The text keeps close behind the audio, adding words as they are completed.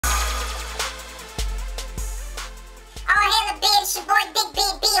boy Big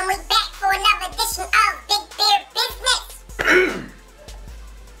Beard B, and we back for another edition of Big Beard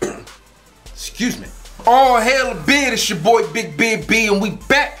Business. Excuse me. All hail the beard, it's your boy Big Beard B, and we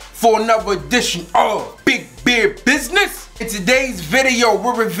back for another edition of Big Beard Business. In today's video,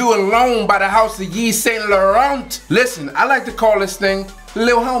 we're reviewing Cologne by the house of Yves Saint Laurent. Listen, I like to call this thing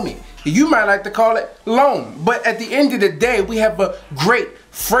Lil Homie. You might like to call it Cologne, but at the end of the day, we have a great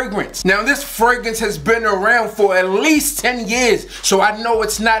fragrance. Now, this fragrance has been around for at least 10 years, so I know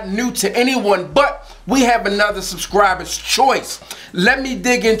it's not new to anyone, but we have another subscriber's choice. Let me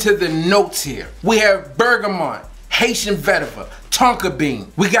dig into the notes here. We have bergamot, Haitian vetiver, tonka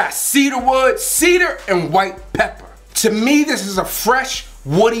bean. We got cedarwood, cedar, and white pepper. To me, this is a fresh,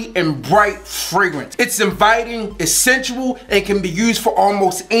 woody, and bright fragrance. It's inviting, it's sensual, and can be used for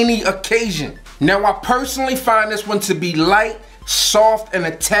almost any occasion. Now, I personally find this one to be light, soft, and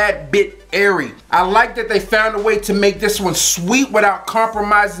a tad bit airy. I like that they found a way to make this one sweet without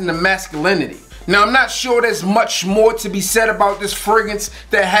compromising the masculinity. Now, I'm not sure there's much more to be said about this fragrance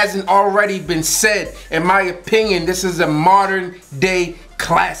that hasn't already been said. In my opinion, this is a modern day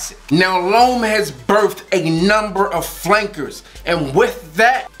classic. Now, Cologne has birthed a number of flankers, and with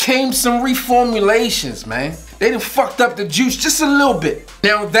that came some reformulations, man. They done fucked up the juice just a little bit.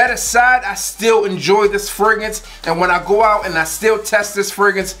 Now, that aside, I still enjoy this fragrance, and when I go out and I still test this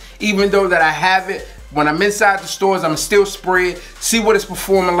fragrance, even though that I have it, when I'm inside the stores, I'm still spray it, see what it's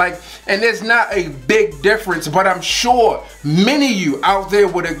performing like, and there's not a big difference, but I'm sure many of you out there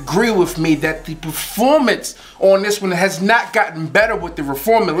would agree with me that the performance on this one has not gotten better with the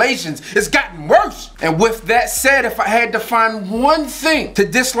reformulations, it's gotten worse. And with that said, if I had to find one thing to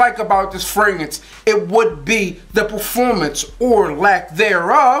dislike about this fragrance, it would be the performance or lack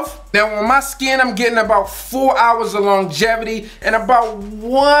thereof. Now, on my skin, I'm getting about 4 hours of longevity and about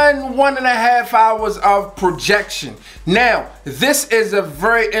one and a half hours of projection. Now, this is a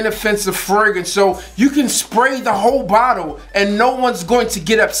very inoffensive fragrance, so you can spray the whole bottle and no one's going to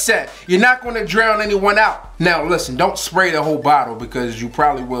get upset. You're not going to drown anyone out. Now, listen, don't spray the whole bottle because you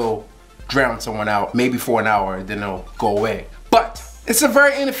probably will drown someone out, maybe for an hour, and then it'll go away. But it's a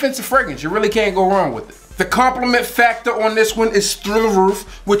very inoffensive fragrance. You really can't go wrong with it. The compliment factor on this one is through the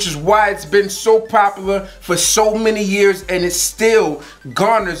roof, which is why it's been so popular for so many years, and it still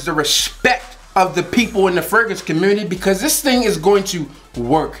garners the respect of the people in the fragrance community because this thing is going to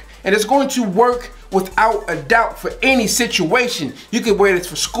work. And it's going to work without a doubt for any situation. You can wear this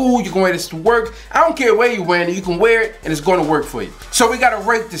for school, you can wear this to work. I don't care where you're wearing it, you can wear it and it's going to work for you. So we got to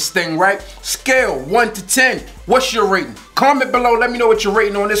rate this thing, right? Scale 1 to 10. What's your rating? Comment below, let me know what your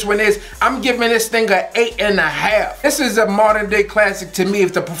rating on this one is. I'm giving this thing an 8.5. This is a modern day classic to me.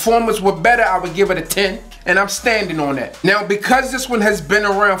 If the performance were better, I would give it a 10. And I'm standing on that. Now, because this one has been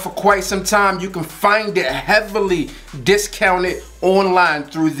around for quite some time, you can find it heavily discounted online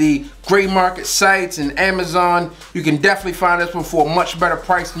through the gray market sites and Amazon. You can definitely find this one for a much better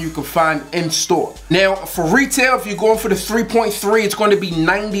price than you can find in store. Now, for retail, if you're going for the 3.3, it's going to be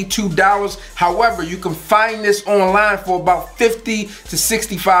 $92. However, you can find this online for about $50 to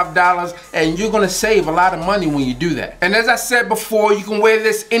 $65, and you're going to save a lot of money when you do that. And as I said before, you can wear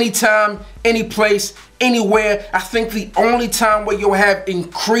this anytime, any place, anywhere. I think the only time where you'll have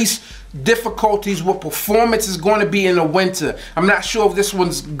increased difficulties with performance is going to be in the winter. I'm not sure if this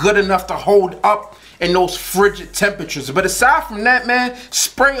one's good enough to hold up in those frigid temperatures. But aside from that, man,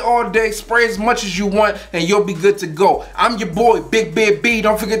 spray all day, spray as much as you want, and you'll be good to go. I'm your boy, Big Beard B.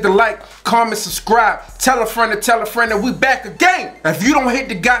 Don't forget to like, comment, subscribe, tell a friend, and we back again. If you don't hit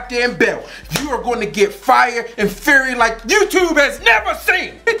the goddamn bell, you are going to get fire and fury like YouTube has never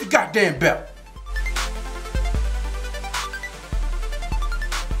seen. Hit the goddamn bell.